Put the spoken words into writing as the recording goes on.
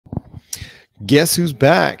Guess who's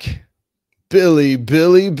back? Billy.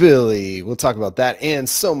 We'll talk about that and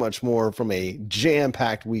so much more from a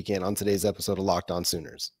jam-packed weekend on today's episode of Locked On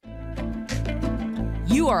Sooners.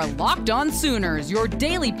 You are Locked On Sooners, your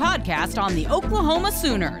daily podcast on the Oklahoma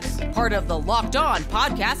Sooners. Part of the Locked On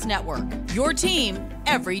Podcast Network, your team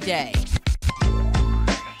every day.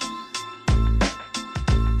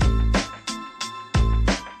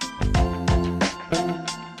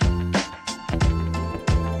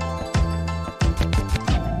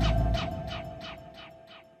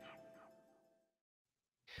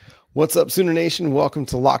 What's up, Sooner Nation? Welcome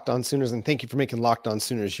to Locked On Sooners, and thank you for making Locked On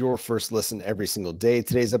Sooners your first listen every single day.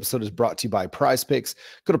 Today's episode is brought to you by PrizePicks.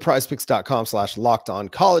 Go to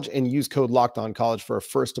prizepicks.com/LockedOnCollege and use code LockedOnCollege for a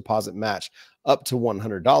first deposit match up to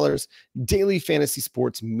 $100. Daily fantasy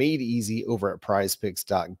sports made easy over at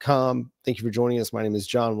prizepicks.com. Thank you for joining us. My name is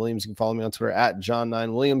John Williams. You can follow me on Twitter at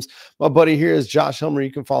John9Williams. My buddy here is Josh Helmer.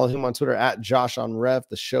 You can follow him on Twitter at JoshOnRev.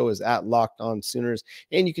 The show is at Locked On Sooners.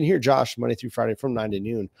 And you can hear Josh Monday through Friday from 9 to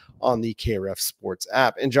noon on the KRF Sports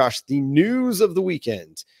app. And Josh, the news of the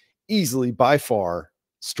weekend, easily by far,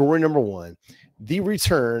 story number one, the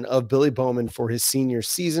return of Billy Bowman for his senior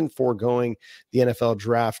season, foregoing the NFL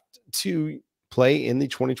draft to play in the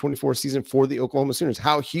 2024 season for the Oklahoma Sooners.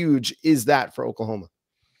 How huge is that for Oklahoma?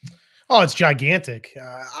 Oh, it's gigantic.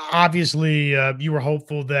 Obviously, you were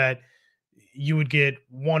hopeful that you would get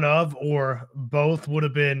one of or both would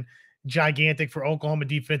have been gigantic for Oklahoma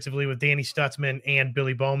defensively with Danny Stutzman and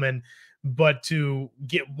Billy Bowman. But to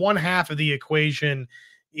get one half of the equation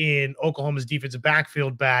in Oklahoma's defensive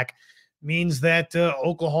backfield back means that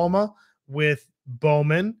Oklahoma with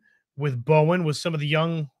Bowman, with Bowen, with some of the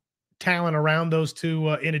young talent around those two,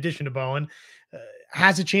 in addition to Bowen,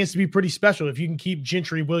 has a chance to be pretty special if you can keep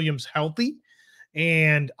Gentry Williams healthy.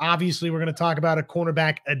 And obviously, we're going to talk about a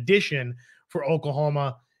cornerback addition for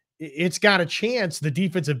Oklahoma. It's got a chance, the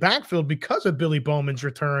defensive backfield, because of Billy Bowman's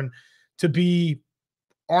return, to be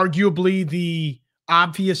arguably the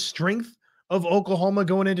obvious strength of Oklahoma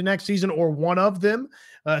going into next season, or one of them,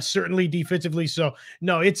 certainly defensively. So,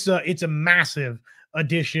 no, it's a massive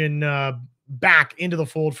addition back into the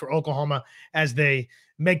fold for Oklahoma as they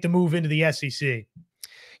make the move into the SEC.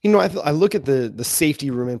 You know, I look at the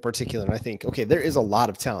safety room in particular, and I think, okay, there is a lot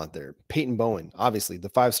of talent there. Peyton Bowen, obviously, the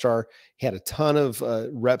 5-star, he had a ton of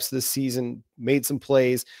reps this season, made some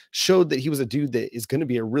plays, showed that he was a dude that is going to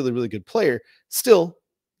be a really, really good player, still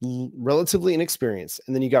relatively inexperienced.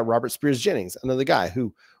 And then you got Robert Spears-Jennings, another guy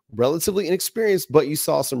who relatively inexperienced, but you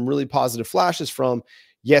saw some really positive flashes from.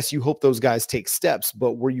 Yes, you hope those guys take steps,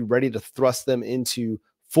 but were you ready to thrust them into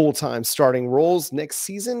full-time starting roles next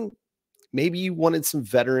season? Maybe you wanted some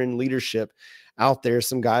veteran leadership out there,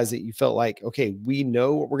 some guys that you felt like, okay, we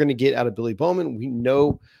know what we're going to get out of Billy Bowman. We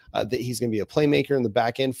know that he's going to be a playmaker in the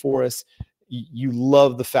back end for us. You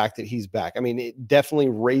love the fact that he's back. I mean, it definitely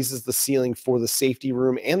raises the ceiling for the safety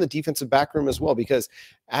room and the defensive back room as well, because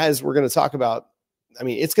as we're going to talk about, I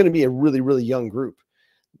mean, it's going to be a really, really young group.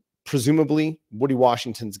 Presumably, Woody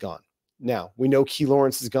Washington's gone. Now, we know Key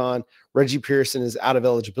Lawrence is gone. Reggie Pearson is out of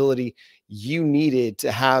eligibility. You needed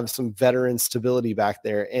to have some veteran stability back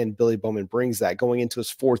there, and Billy Bowman brings that going into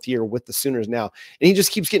his 4th year with the Sooners now. And he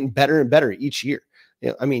just keeps getting better and better each year. You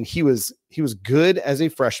know, I mean, he was good as a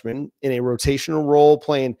freshman in a rotational role,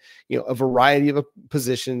 playing, you know, a variety of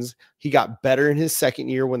positions. He got better in his 2nd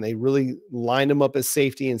year when they really lined him up as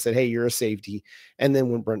safety and said, hey, you're a safety. And then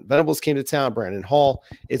when Brent Venables came to town, Brandon Hall,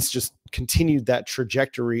 it's just continued that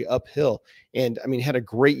trajectory uphill. And I mean, had a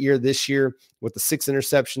great year this year with the 6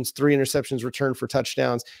 interceptions, 3 interceptions returned for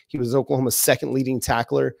touchdowns. He was Oklahoma's 2nd leading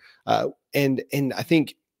tackler. And I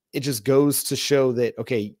think it just goes to show that,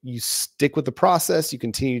 okay, you stick with the process, you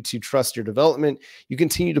continue to trust your development, you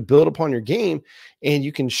continue to build upon your game, and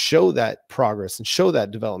you can show that progress and show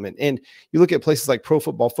that development. And you look at places like Pro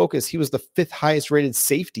Football Focus, he was the 5th highest rated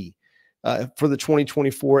safety for the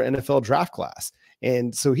 2024 NFL draft class.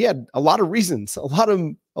 And so he had a lot of reasons, a lot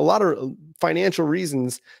of financial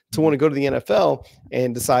reasons to want to go to the NFL,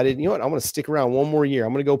 and decided, you know what, I want to stick around one more year.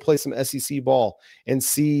 I'm going to go play some SEC ball and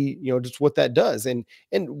see, you know, just what that does. And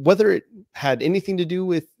whether it had anything to do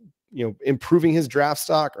with, you know, improving his draft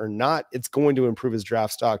stock or not, it's going to improve his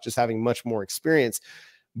draft stock, just having much more experience.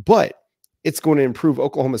 But it's going to improve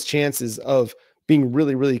Oklahoma's chances of being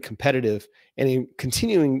really, really competitive and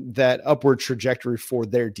continuing that upward trajectory for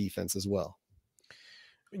their defense as well.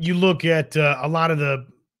 You look at a lot of the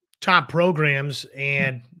top programs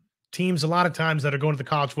and teams a lot of times that are going to the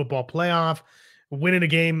college football playoff, winning a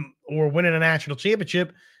game or winning a national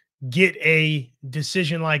championship, get a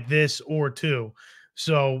decision like this or two.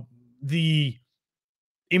 So the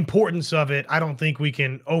importance of it, I don't think we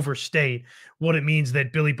can overstate what it means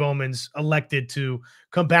that Billy Bowman's elected to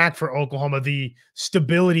come back for Oklahoma. The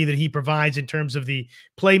stability that he provides in terms of the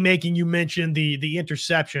playmaking you mentioned, the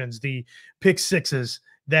interceptions, the pick sixes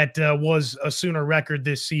that was a Sooner record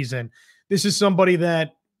this season. This is somebody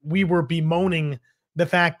that we were bemoaning the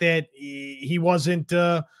fact that he wasn't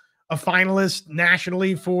a finalist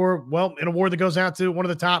nationally for, well, an award that goes out to one of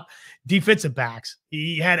the top defensive backs.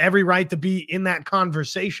 He had every right to be in that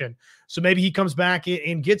conversation. So maybe he comes back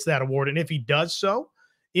and gets that award. And if he does so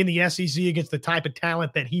in the SEC against the type of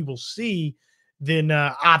talent that he will see, then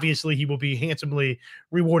obviously he will be handsomely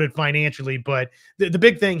rewarded financially. But the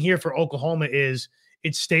big thing here for Oklahoma is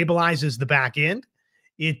it stabilizes the back end.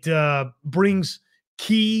 It brings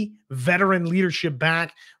key veteran leadership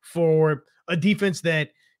back for a defense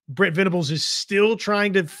that Brent Venables is still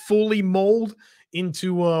trying to fully mold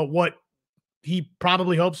into what he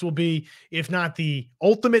probably hopes will be, if not the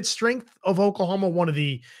ultimate strength of Oklahoma, one of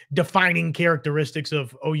the defining characteristics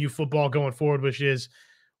of OU football going forward, which is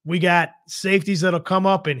we got safeties that'll come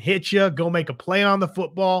up and hit you, go make a play on the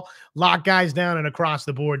football, lock guys down, and across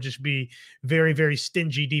the board just be very, very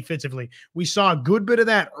stingy defensively. We saw a good bit of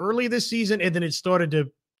that early this season, and then it started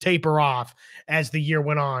to taper off as the year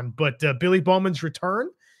went on. But Billy Bowman's return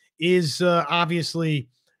is obviously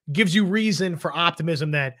gives you reason for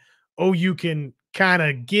optimism that OU can kind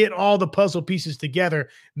of get all the puzzle pieces together,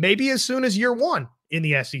 maybe as soon as year one in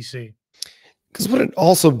the SEC. Because what it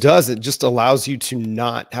also does, it just allows you to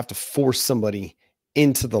not have to force somebody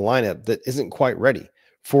into the lineup that isn't quite ready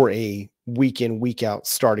for a week in, week out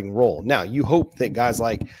starting role. Now, you hope that guys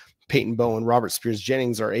like Peyton Bowen, Robert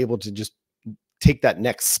Spears-Jennings are able to just take that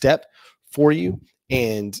next step for you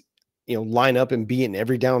and, you know, line up and be an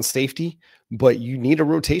every down safety, but you need a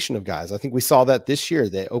rotation of guys. I think we saw that this year,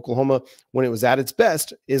 that Oklahoma, when it was at its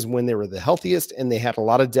best, is when they were the healthiest and they had a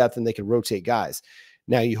lot of depth and they could rotate guys.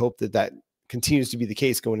 Now you hope that that continues to be the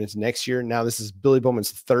case going into next year. Now this is Billy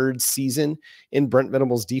Bowman's third season in Brent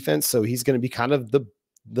Venables' defense, so he's going to be kind of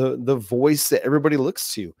the voice that everybody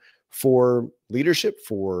looks to for leadership,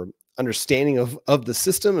 for understanding of the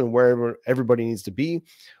system and wherever everybody needs to be.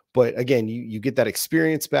 But again, you get that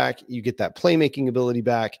experience back, you get that playmaking ability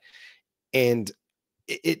back, and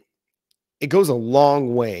it goes a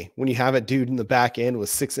long way when you have a dude in the back end with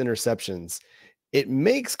 6 interceptions. It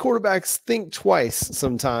makes quarterbacks think twice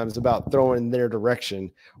sometimes about throwing their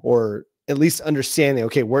direction, or at least understanding,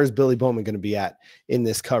 okay, where's Billy Bowman going to be at in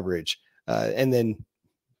this coverage? And then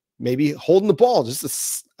maybe holding the ball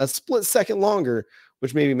just a split second longer,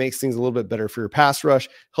 which maybe makes things a little bit better for your pass rush,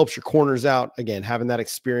 helps your corners out. Again, having that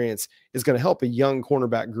experience is going to help a young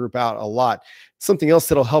cornerback group out a lot. Something else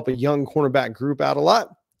that'll help a young cornerback group out a lot,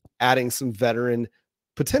 adding some veteran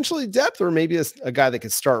potentially depth, or maybe a guy that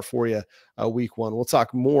could start for you week one. We'll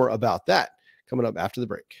talk more about that coming up after the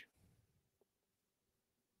break.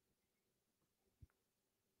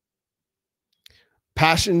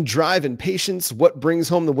 Passion, drive, and patience. What brings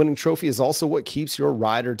home the winning trophy is also what keeps your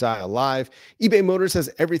ride or die alive. eBay Motors has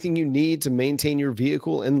everything you need to maintain your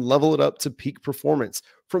vehicle and level it up to peak performance.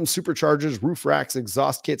 From superchargers, roof racks,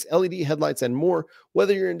 exhaust kits, LED headlights, and more.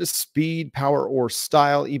 Whether you're into speed, power, or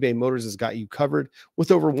style, eBay Motors has got you covered.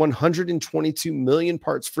 With over 122 million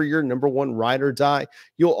parts for your number one ride or die,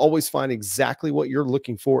 you'll always find exactly what you're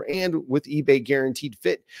looking for. And with eBay Guaranteed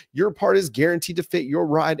Fit, your part is guaranteed to fit your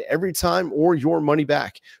ride every time or your money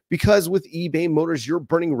back. Because with eBay Motors, you're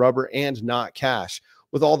burning rubber and not cash.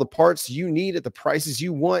 With all the parts you need at the prices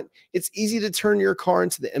you want, it's easy to turn your car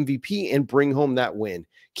into the MVP and bring home that win.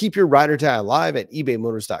 Keep your ride or die alive at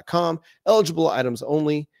ebaymotors.com. Eligible items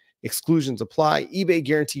only. Exclusions apply. eBay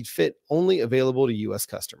Guaranteed Fit only available to U.S.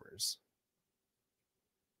 customers.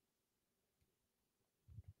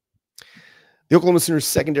 The Oklahoma Sooners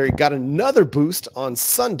secondary got another boost on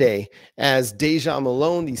Sunday as Dezjhon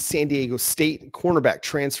Malone, the San Diego State cornerback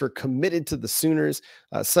transfer, committed to the Sooners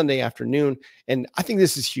Sunday afternoon. And I think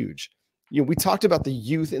this is huge. You know, we talked about the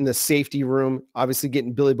youth in the safety room. Obviously,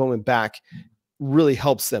 getting Billy Bowman back really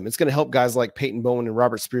helps them. It's going to help guys like Peyton Bowen and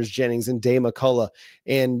Robert Spears-Jennings and Day McCullough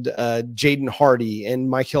and Jaden Hardy and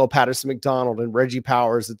Michael Patterson-McDonald and Reggie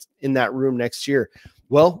Powers. It's in that room next year.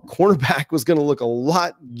 Well, cornerback was going to look a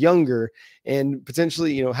lot younger and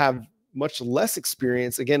potentially, you know, have much less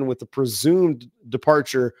experience, again, with the presumed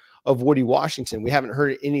departure of Woody Washington. We haven't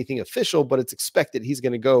heard anything official, but it's expected he's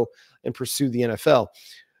going to go and pursue the NFL.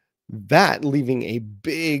 That leaving a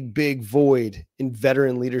big, big void in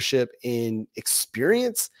veteran leadership, in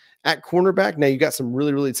experience at cornerback. Now, you got some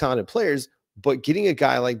really, really talented players, but getting a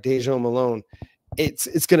guy like Dezjhon Malone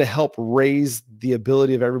it's going to help raise the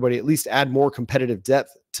ability of everybody, at least add more competitive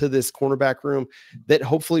depth to this cornerback room that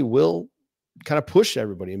hopefully will kind of push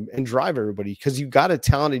everybody and drive everybody, because you've got a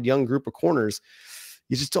talented young group of corners.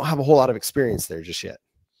 You just don't have a whole lot of experience there just yet.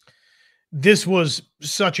 This was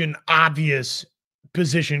such an obvious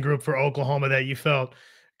position group for Oklahoma that you felt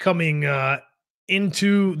coming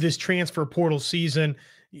into this transfer portal season.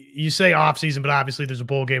 You say off season, but obviously there's a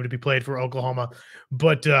bowl game to be played for Oklahoma,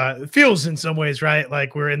 but it feels in some ways, right,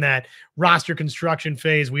 like we're in that roster construction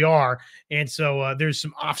phase. We are. And so there's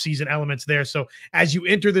some off season elements there. So as you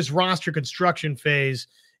enter this roster construction phase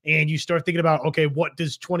and you start thinking about, okay, what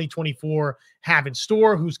does 2024 have in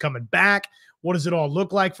store? Who's coming back? What does it all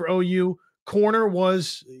look like for OU? Corner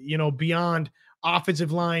was, beyond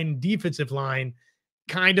offensive line, defensive line,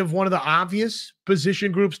 kind of one of the obvious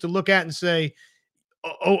position groups to look at and say,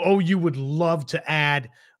 OU would love to add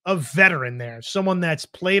a veteran there, someone that's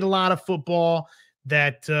played a lot of football,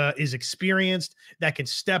 that is experienced, that can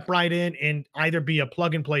step right in and either be a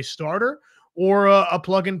plug-and-play starter or a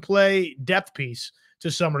plug-and-play depth piece to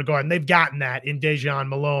some regard. And they've gotten that in Dezjhon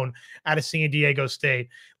Malone out of San Diego State.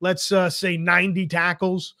 Let's say 90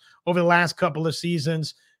 tackles over the last couple of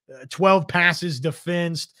seasons, 12 passes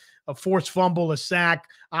defensed, a forced fumble, a sack,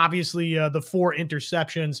 obviously the 4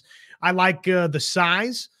 interceptions. I like the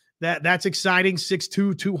size. That's exciting.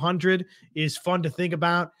 6'2", 200 is fun to think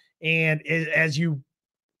about. And as you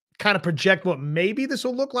kind of project what maybe this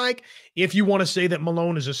will look like, if you want to say that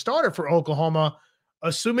Malone is a starter for Oklahoma,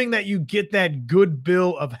 assuming that you get that good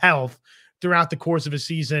bill of health throughout the course of a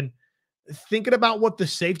season, thinking about what the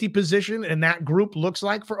safety position and that group looks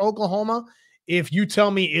like for Oklahoma, if you tell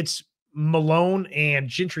me it's Malone and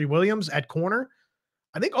Gentry Williams at corner,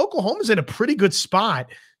 I think Oklahoma's in a pretty good spot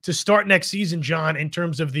to start next season, John, in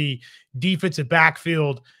terms of the defensive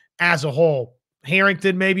backfield as a whole.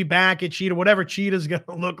 Harrington maybe back at Cheetah, whatever Cheetah's going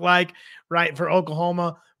to look like, right, for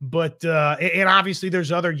Oklahoma. But and obviously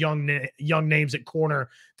there's other young names at corner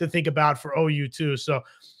to think about for OU too. So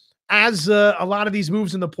as a lot of these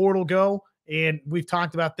moves in the portal go, and we've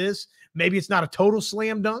talked about this, maybe it's not a total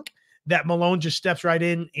slam dunk that Malone just steps right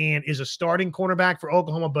in and is a starting cornerback for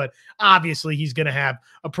Oklahoma, but obviously he's going to have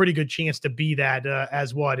a pretty good chance to be that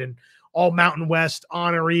as what, an all Mountain West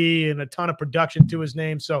honoree and a ton of production to his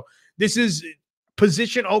name. So this is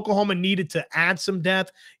position Oklahoma needed to add some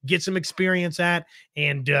depth, get some experience at,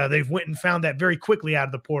 and they've went and found that very quickly out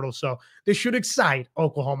of the portal. So this should excite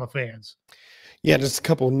Oklahoma fans. Yeah, just a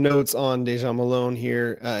couple notes on Dezjhon Malone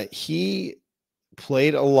here. He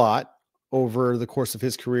played a lot over the course of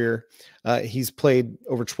his career. He's played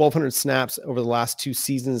over 1,200 snaps over the last 2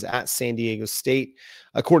 seasons at San Diego State.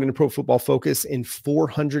 According to Pro Football Focus, in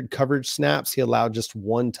 400 coverage snaps, he allowed just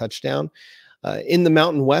 1 touchdown. In the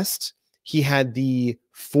Mountain West, he had the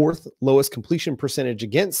 4th lowest completion percentage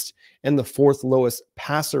against and the 4th lowest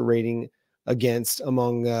passer rating against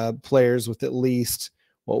among players with at least,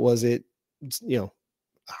 what was it?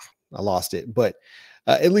 I lost it, but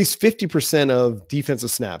at least 50% of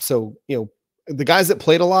defensive snaps. So, the guys that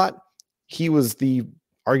played a lot, he was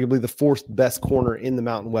arguably the 4th best corner in the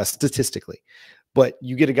Mountain West statistically. But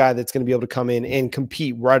you get a guy that's going to be able to come in and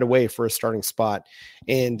compete right away for a starting spot.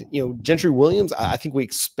 And, Gentry Williams, I think we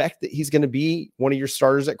expect that he's going to be one of your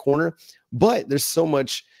starters at corner, but there's so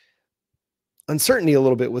much uncertainty a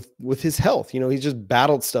little bit with his health. He's just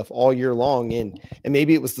battled stuff all year long, and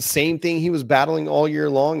maybe it was the same thing he was battling all year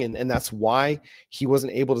long, and that's why he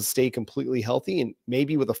wasn't able to stay completely healthy. And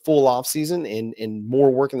maybe with a full off season and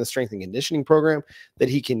more work in the strength and conditioning program, that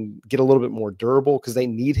he can get a little bit more durable, because they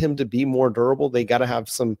need him to be more durable. They got to have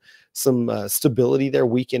some stability there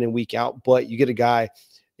week in and week out. But you get a guy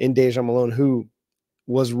in Dezjhon Malone who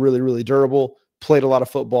was really, really durable, played a lot of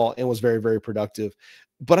football, and was very, very productive.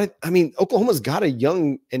 But I mean, Oklahoma's got a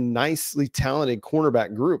young and nicely talented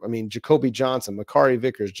cornerback group. I mean, Jacoby Johnson, Makari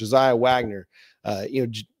Vickers, Josiah Wagner,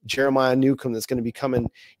 Jeremiah Newcomb that's going to be coming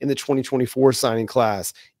in the 2024 signing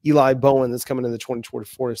class, Eli Bowen that's coming in the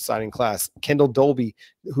 2024 signing class, Kendall Dolby,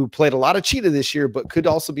 who played a lot of Cheetah this year, but could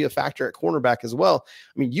also be a factor at cornerback as well.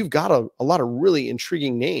 I mean, you've got a lot of really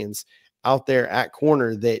intriguing names out there at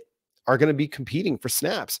corner that are going to be competing for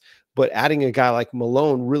snaps. But adding a guy like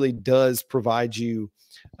Malone really does provide you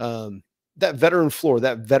that veteran floor,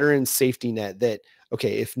 that veteran safety net that,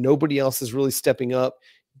 okay, if nobody else is really stepping up,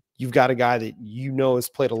 you've got a guy that has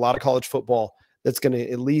played a lot of college football that's going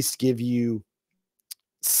to at least give you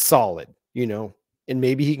solid, and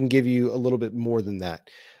maybe he can give you a little bit more than that.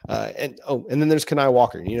 And then there's Kenai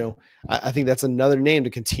Walker. I think that's another name to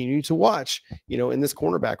continue to watch, in this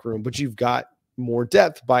cornerback room, but you've got more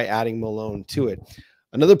depth by adding Malone to it.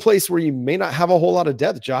 Another place where you may not have a whole lot of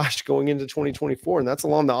depth, Josh, going into 2024, and that's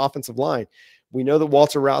along the offensive line. We know that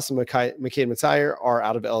Walter Rouse and McKay Matire are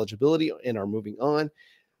out of eligibility and are moving on.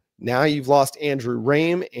 Now you've lost Andrew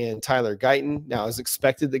Raym and Tyler Guyton. Now, as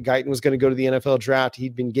expected that Guyton was going to go to the NFL draft.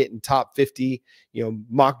 He'd been getting top 50,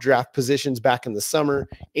 mock draft positions back in the summer.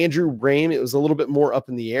 Andrew Raym, it was a little bit more up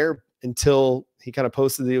in the air until he kind of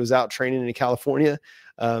posted that he was out training in California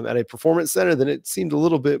at a performance center. Then it seemed a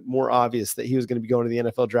little bit more obvious that he was going to be going to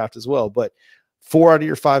the NFL draft as well. But 4 out of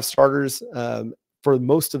your 5 starters for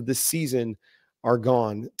most of this season are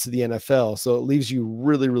gone to the NFL. So it leaves you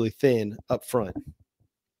really, really thin up front.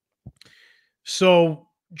 So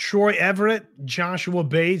Troy Everett, Joshua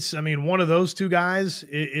Bates, I mean, one of those two guys,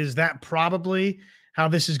 is that probably how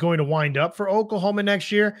this is going to wind up for Oklahoma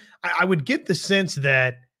next year? I would get the sense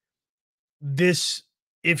that this,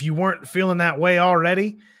 if you weren't feeling that way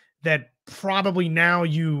already, that probably now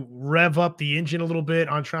you rev up the engine a little bit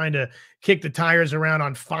on trying to kick the tires around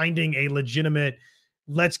on finding a legitimate,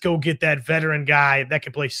 let's go get that veteran guy that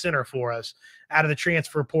can play center for us out of the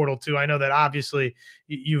transfer portal too. I know that obviously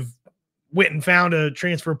you've went and found a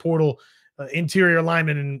transfer portal interior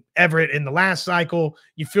lineman in Everett in the last cycle.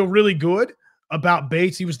 You feel really good about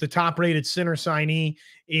Bates. He was the top-rated center signee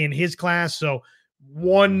in his class. So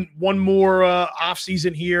one more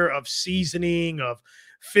offseason here of seasoning, of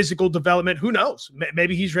physical development. Who knows?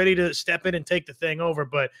 Maybe he's ready to step in and take the thing over,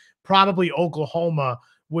 but probably Oklahoma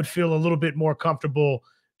would feel a little bit more comfortable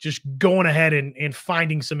just going ahead and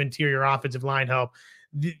finding some interior offensive line help.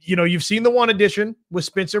 You've seen the one addition with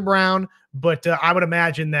Spencer Brown, but I would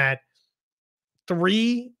imagine that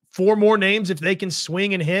 3-4 more names, if they can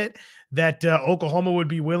swing and hit, that Oklahoma would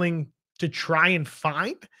be willing to try and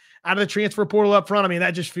find out of the transfer portal up front. I mean,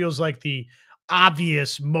 that just feels like the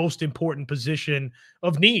obvious, most important position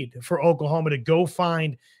of need for Oklahoma, to go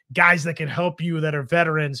find guys that can help you that are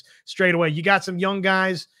veterans straight away. You got some young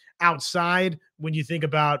guys outside when you think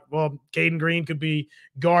about, well, Caden Green could be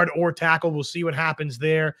guard or tackle. We'll see what happens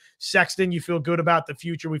there. Sexton, you feel good about the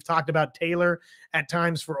future. We've talked about Taylor at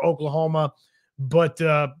times for Oklahoma, but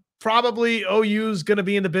probably OU's going to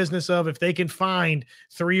be in the business of, if they can find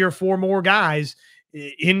 3 or 4 more guys,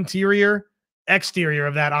 interior, exterior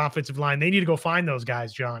of that offensive line, they need to go find those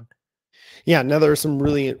guys, John. Yeah, now there are some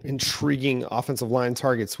really intriguing offensive line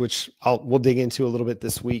targets, which we'll dig into a little bit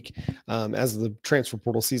this week as the transfer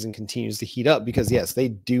portal season continues to heat up, because yes, they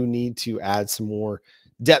do need to add some more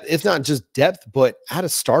depth, if not just depth, but add a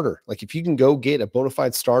starter. Like if you can go get a bona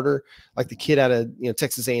fide starter, like the kid out of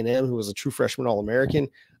Texas A&M who was a true freshman All-American,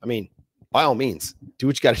 I mean, by all means, do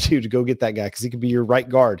what you got to do to go get that guy, because he could be your right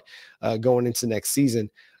guard going into next season.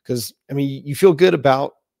 Because I mean, you feel good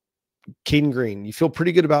about Caden Green. You feel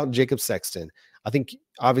pretty good about Jacob Sexton. I think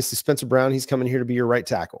obviously Spencer Brown, he's coming here to be your right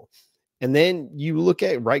tackle. And then you look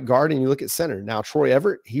at right guard and you look at center. Now, Troy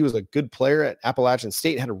Everett, he was a good player at Appalachian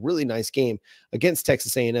State, had a really nice game against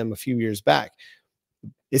Texas A&M a few years back.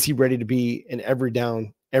 Is he ready to be an every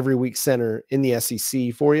down, every week center in the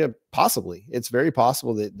SEC for you? Possibly. It's very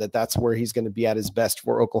possible that's where he's going to be at his best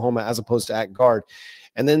for Oklahoma, as opposed to at guard.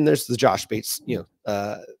 And then there's the Josh Bates,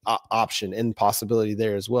 option and possibility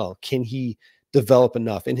there as well. Can he develop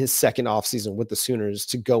enough in his second offseason with the Sooners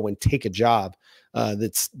to go and take a job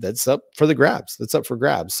that's up for the grabs? That's up for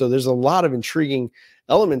grabs. So there's a lot of intriguing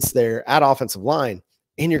elements there at offensive line,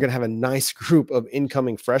 and you're going to have a nice group of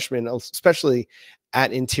incoming freshmen, especially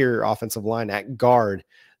at interior offensive line, at guard,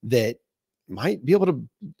 that might be able to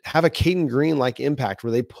have a Caden Green-like impact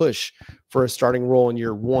where they push for a starting role in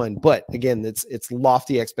year 1. But again, it's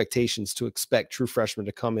lofty expectations to expect true freshmen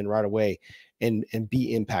to come in right away and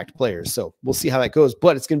be impact players. So we'll see how that goes.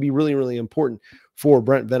 But it's going to be really, really important for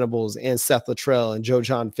Brent Venables and Seth Luttrell and Joe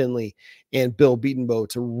John Finley and Bill Beatonbow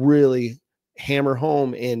to really hammer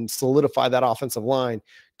home and solidify that offensive line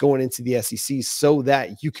going into the SEC, so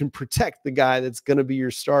that you can protect the guy that's going to be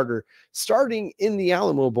your starter starting in the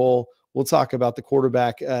Alamo Bowl. We'll talk about the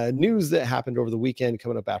quarterback news that happened over the weekend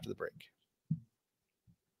coming up after the break.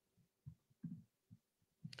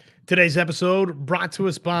 Today's episode brought to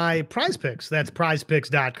us by PrizePicks. That's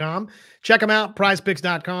prizepicks.com. Check them out,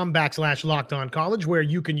 prizepicks.com/LockedOnCollege, where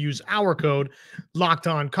you can use our code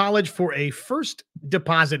LockedOnCollege for a first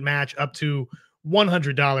deposit match up to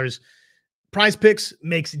 $100. PrizePicks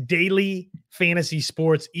makes daily fantasy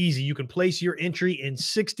sports easy. You can place your entry in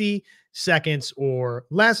 60 seconds or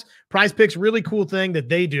less. Prize Picks, really cool thing that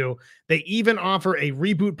they do. They even offer a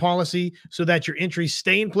reboot policy so that your entries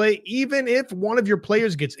stay in play, even if one of your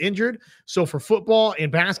players gets injured. So for football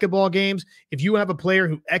and basketball games, if you have a player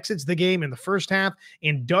who exits the game in the first half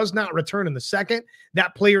and does not return in the second,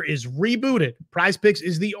 that player is rebooted. Prize Picks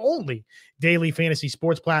is the only daily fantasy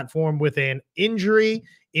sports platform with an injury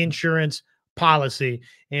insurance policy.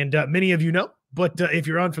 And many of you know, but if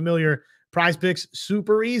you're unfamiliar, Prize Picks,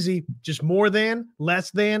 super easy, just more than,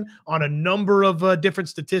 less than on a number of different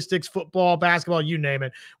statistics, football, basketball, you name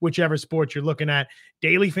it, whichever sport you're looking at.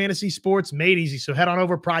 Daily fantasy sports made easy. So head on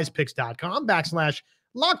over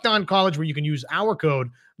prizepicks.com/LockedOnCollege, where you can use our code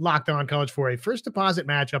LockedOnCollege for a first deposit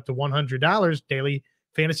match up to $100. Daily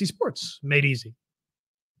fantasy sports made easy.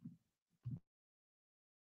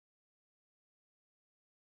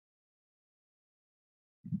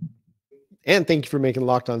 And thank you for making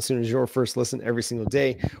Locked On Sooners your first listen every single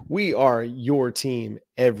day. We are your team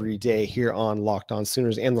every day here on Locked On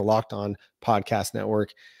Sooners and the Locked On Podcast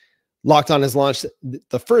Network. Locked On has launched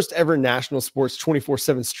the first ever national sports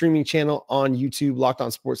 24/7 streaming channel on YouTube. Locked On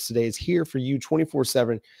Sports Today is here for you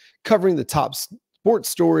 24/7, covering the top sports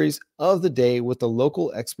stories of the day with the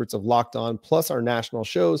local experts of Locked On, plus our national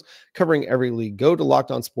shows covering every league. Go to Locked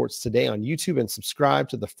On Sports Today on YouTube and subscribe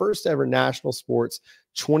to the first ever national sports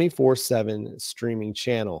 24/7 streaming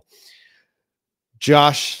channel.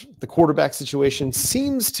 Josh, the quarterback situation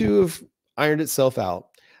seems to have ironed itself out.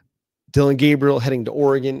 Dillon Gabriel heading to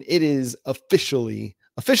Oregon. It is official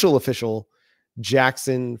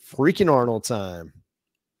Jackson freaking Arnold time.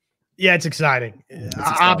 Yeah, it's exciting.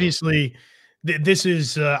 Obviously, this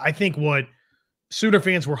is, I think, what Sooner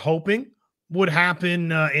fans were hoping would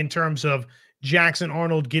happen in terms of Jackson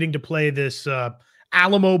Arnold getting to play this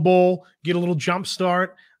Alamo Bowl, get a little jump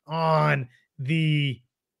start on the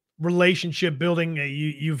relationship building.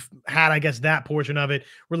 You've had, I guess, that portion of it.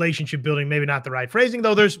 Relationship building, maybe not the right phrasing,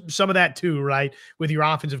 though there's some of that too, right? With your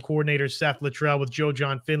offensive coordinator, Seth Littrell, with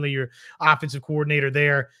Dezjhon Finley, your offensive coordinator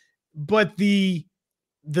there. But the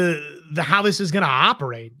how this is going to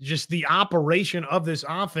operate, just the operation of this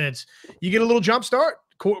offense, you get a little jump start.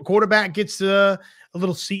 Quarterback gets a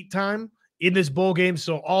little seat time in this bowl game.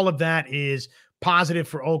 So all of that is positive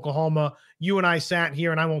for Oklahoma. You and I sat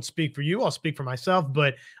here, and I won't speak for you, I'll speak for myself,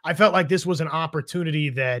 but I felt like this was an opportunity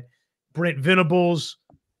that Brent Venables,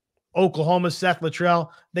 Oklahoma, Seth Littrell,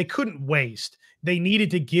 they couldn't waste. They needed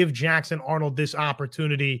to give Jackson Arnold this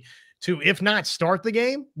opportunity to, if not start the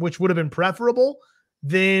game, which would have been preferable,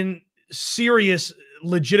 then serious,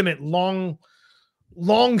 legitimate, long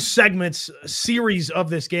segments, series of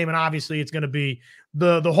this game. And obviously it's going to be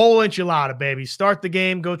the whole enchilada, baby. Start the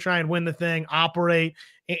game, go try and win the thing, operate,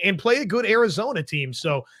 and play a good Arizona team.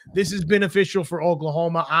 So this is beneficial for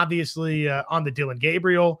Oklahoma. Obviously, on the Dillon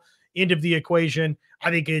Gabriel end of the equation, I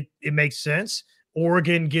think it makes sense.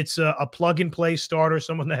 Oregon gets a plug-and-play starter,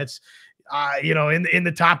 someone that's in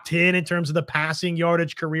the top 10 in terms of the passing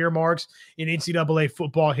yardage career marks in NCAA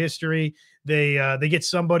football history. They get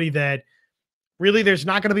somebody that really there's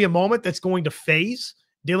not going to be a moment that's going to phase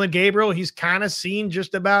Dillon Gabriel. He's kind of seen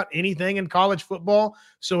just about anything in college football.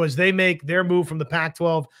 So as they make their move from the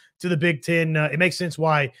Pac-12 to the Big Ten, it makes sense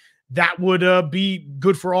why that would be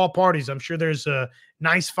good for all parties. I'm sure there's a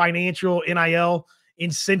nice financial NIL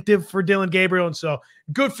incentive for Dillon Gabriel. And so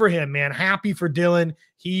good for him, man. Happy for Dillon.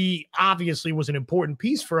 He obviously was an important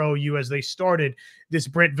piece for OU as they started this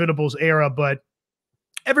Brent Venables era, but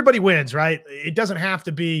everybody wins, right? It doesn't have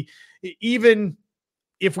to be, even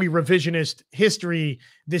if we revisionist history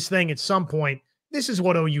this thing at some point, this is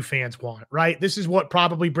what OU fans want, right? This is what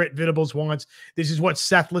probably Brent Venables wants. This is what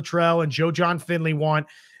Seth Littrell and Dezjhon Finley want.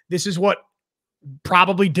 This is what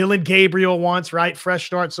probably Dillon Gabriel wants, right? Fresh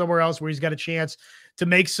start somewhere else where he's got a chance to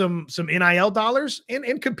make some NIL dollars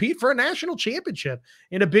and compete for a national championship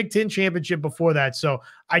and a Big Ten championship before that. So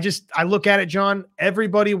I look at it, John,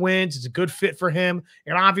 everybody wins. It's a good fit for him.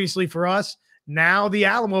 And obviously for us, now the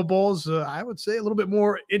Alamo Bowl's, I would say, a little bit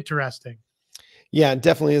more interesting. Yeah, it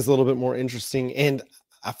definitely is a little bit more interesting. And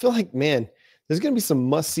I feel like, man, there's going to be some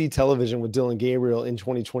must-see television with Dillon Gabriel in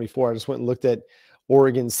 2024. I just went and looked at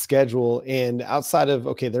Oregon's schedule, and outside of,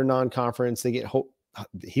 their non-conference, they get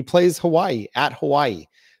he plays Hawaii at Hawaii.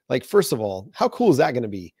 Like, first of all, how cool is that going to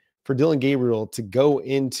be for Dillon Gabriel to go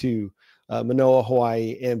into Manoa,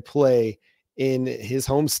 Hawaii, and play in his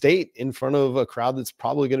home state in front of a crowd that's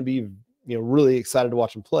probably going to be, really excited to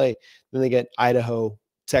watch him play. Then they get Idaho,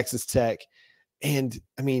 Texas Tech. And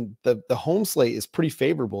I mean, the home slate is pretty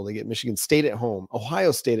favorable. They get Michigan State at home,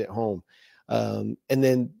 Ohio State at home. And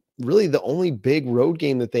then really the only big road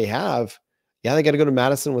game that they have, they got to go to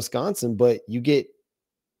Madison, Wisconsin, but you get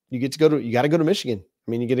you got to go to Michigan.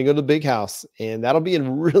 I mean, you're going to go to the big house, and that'll be a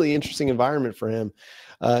really interesting environment for him.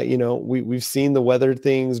 We've seen the weather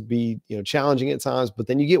things be, challenging at times, but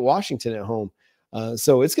then you get Washington at home.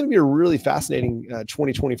 So it's going to be a really fascinating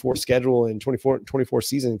 2024 schedule and 24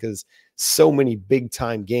 season, because so many big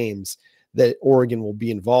time games that Oregon will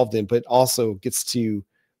be involved in, but also gets to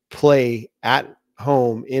play at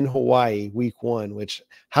home in Hawaii week 1, which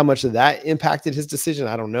how much of that impacted his decision,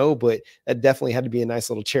 I don't know, but that definitely had to be a nice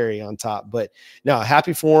little cherry on top. But no,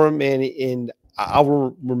 happy for him. And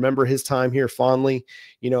I'll remember his time here fondly.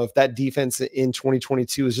 If that defense in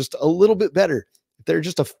 2022 is just a little bit better, if they're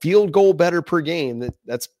just a field goal better per game,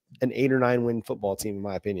 that's an 8 or 9 win football team, in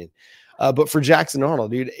my opinion. But for Jackson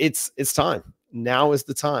Arnold, dude, it's time. Now is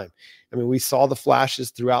the time. I mean, we saw the flashes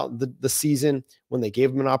throughout the season when they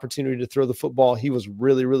gave him an opportunity to throw the football. He was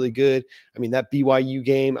really, really good. I mean, that BYU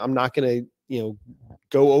game, I'm not going to,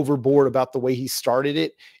 go overboard about the way he started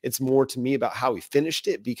it. It's more to me about how he finished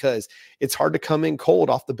it, because it's hard to come in cold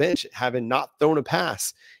off the bench, having not thrown a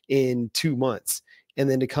pass in 2 months, and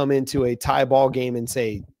then to come into a tie ball game and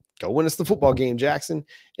say, go win us the football game, Jackson.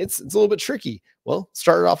 It's a little bit tricky. Well,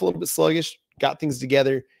 started off a little bit sluggish, got things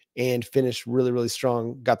together, and finished really, really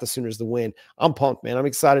strong. Got the Sooners the win. I'm pumped, man. I'm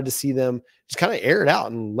excited to see them just kind of air it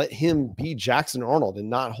out and let him be Jackson Arnold and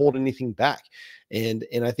not hold anything back. And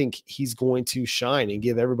I think he's going to shine and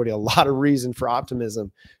give everybody a lot of reason for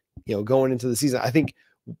optimism, going into the season. I think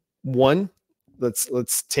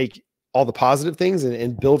let's take all the positive things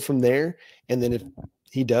and build from there. And then if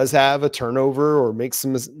he does have a turnover or makes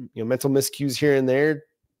some, mental miscues here and there,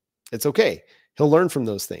 it's okay. He'll learn from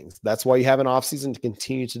those things. That's why you have an offseason to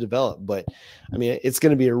continue to develop. But I mean, it's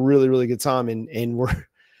going to be a really, really good time. And we're,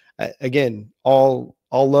 again, all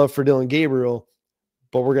love for Dillon Gabriel,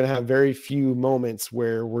 but we're going to have very few moments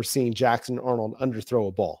where we're seeing Jackson Arnold underthrow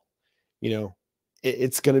a ball.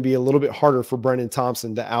 It's going to be a little bit harder for Brendan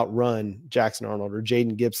Thompson to outrun Jackson Arnold or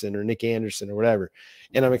Jaden Gibson or Nick Anderson or whatever.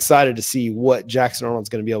 And I'm excited to see what Jackson Arnold's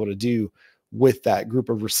going to be able to do with that group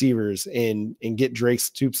of receivers and get Drake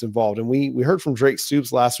Stoops involved. And we heard from Drake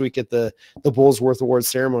Stoops last week at the Bullsworth Awards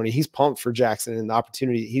ceremony. He's pumped for Jackson and the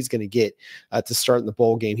opportunity he's going to get to start in the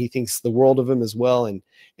bowl game. He thinks the world of him as well. And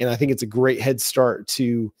I think it's a great head start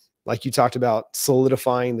to, like you talked about,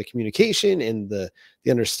 solidifying the communication and the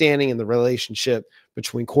understanding and the relationship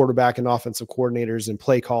between quarterback and offensive coordinators and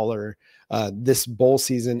play caller this bowl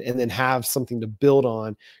season, and then have something to build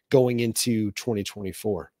on going into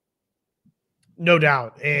 2024. No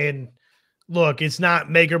doubt. And look, it's not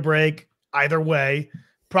make or break either way.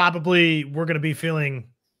 Probably we're going to be feeling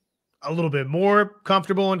a little bit more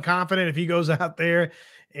comfortable and confident if he goes out there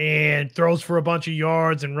and throws for a bunch of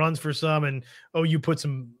yards and runs for some, and you put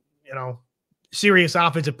some, serious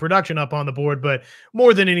offensive production up on the board. But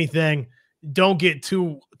more than anything, don't get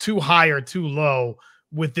too high or too low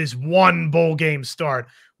with this one bowl game start.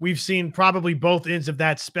 We've seen probably both ends of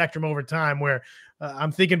that spectrum over time, where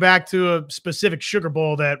I'm thinking back to a specific Sugar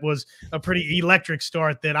Bowl that was a pretty electric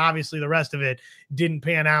start that obviously the rest of it didn't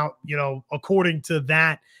pan out, according to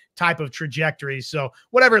that type of trajectory. So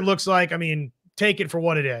whatever it looks like, I mean, take it for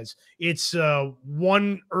what it is. It's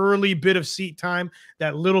one early bit of seat time,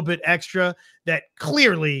 that little bit extra that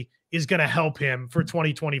clearly is going to help him for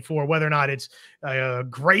 2024, whether or not it's a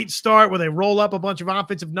great start where they roll up a bunch of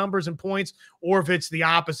offensive numbers and points, or if it's the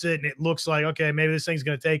opposite and it looks like, okay, maybe this thing's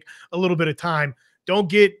going to take a little bit of time. Don't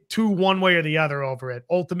get too one way or the other over it.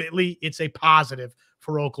 Ultimately, it's a positive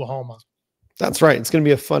for Oklahoma. That's right. It's going to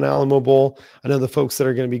be a fun Alamo Bowl. I know the folks that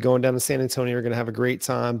are going to be going down to San Antonio are going to have a great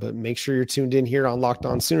time, but make sure you're tuned in here on Locked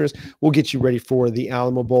On Sooners. We'll get you ready for the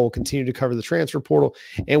Alamo Bowl, continue to cover the transfer portal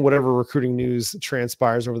and whatever recruiting news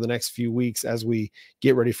transpires over the next few weeks as we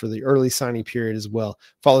get ready for the early signing period as well.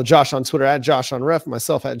 Follow Josh on Twitter at JoshOnRef,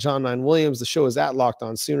 myself at John9Williams. The show is at Locked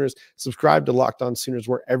On Sooners. Subscribe to Locked On Sooners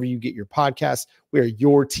wherever you get your podcasts. We are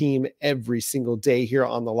your team every single day here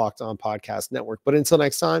on the Locked On Podcast Network. But until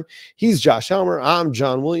next time, he's Josh Helmer. I'm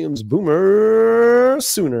John Williams. Boomer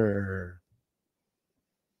Sooner.